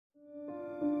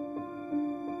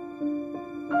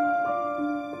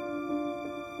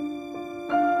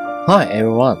Hi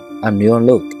everyone, I'm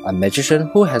Luke, a magician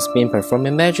who has been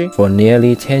performing magic for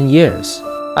nearly 10 years.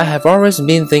 I have always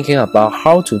been thinking about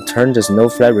how to turn the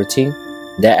snowflake routine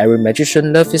that every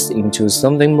magician loves into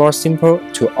something more simple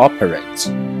to operate.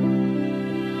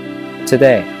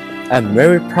 Today, I'm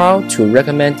very proud to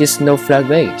recommend this Snowflake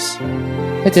Vase.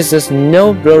 It is a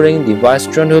snow blowing device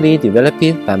jointly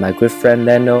developed by my good friend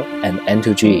L&L and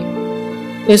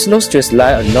N2G. It looks just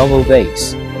like a normal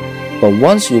vase, but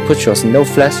once you put your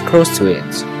snowflakes close to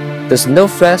it, the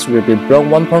snowflakes will be blown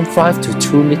 1.5 to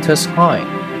 2 meters high.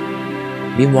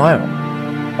 Meanwhile,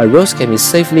 a rose can be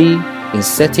safely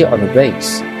inserted on the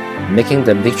vase, making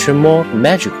the picture more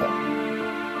magical.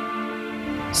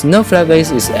 Snowflake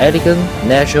vase is elegant,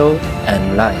 natural,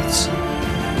 and light.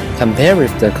 Compared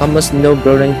with the common snow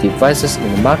blowing devices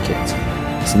in the market,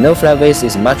 Snowflake vase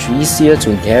is much easier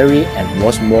to carry and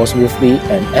works more smoothly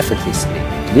and effortlessly.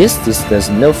 This is the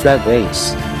Snowflake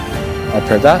Vase, a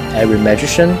product every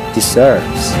magician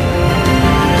deserves.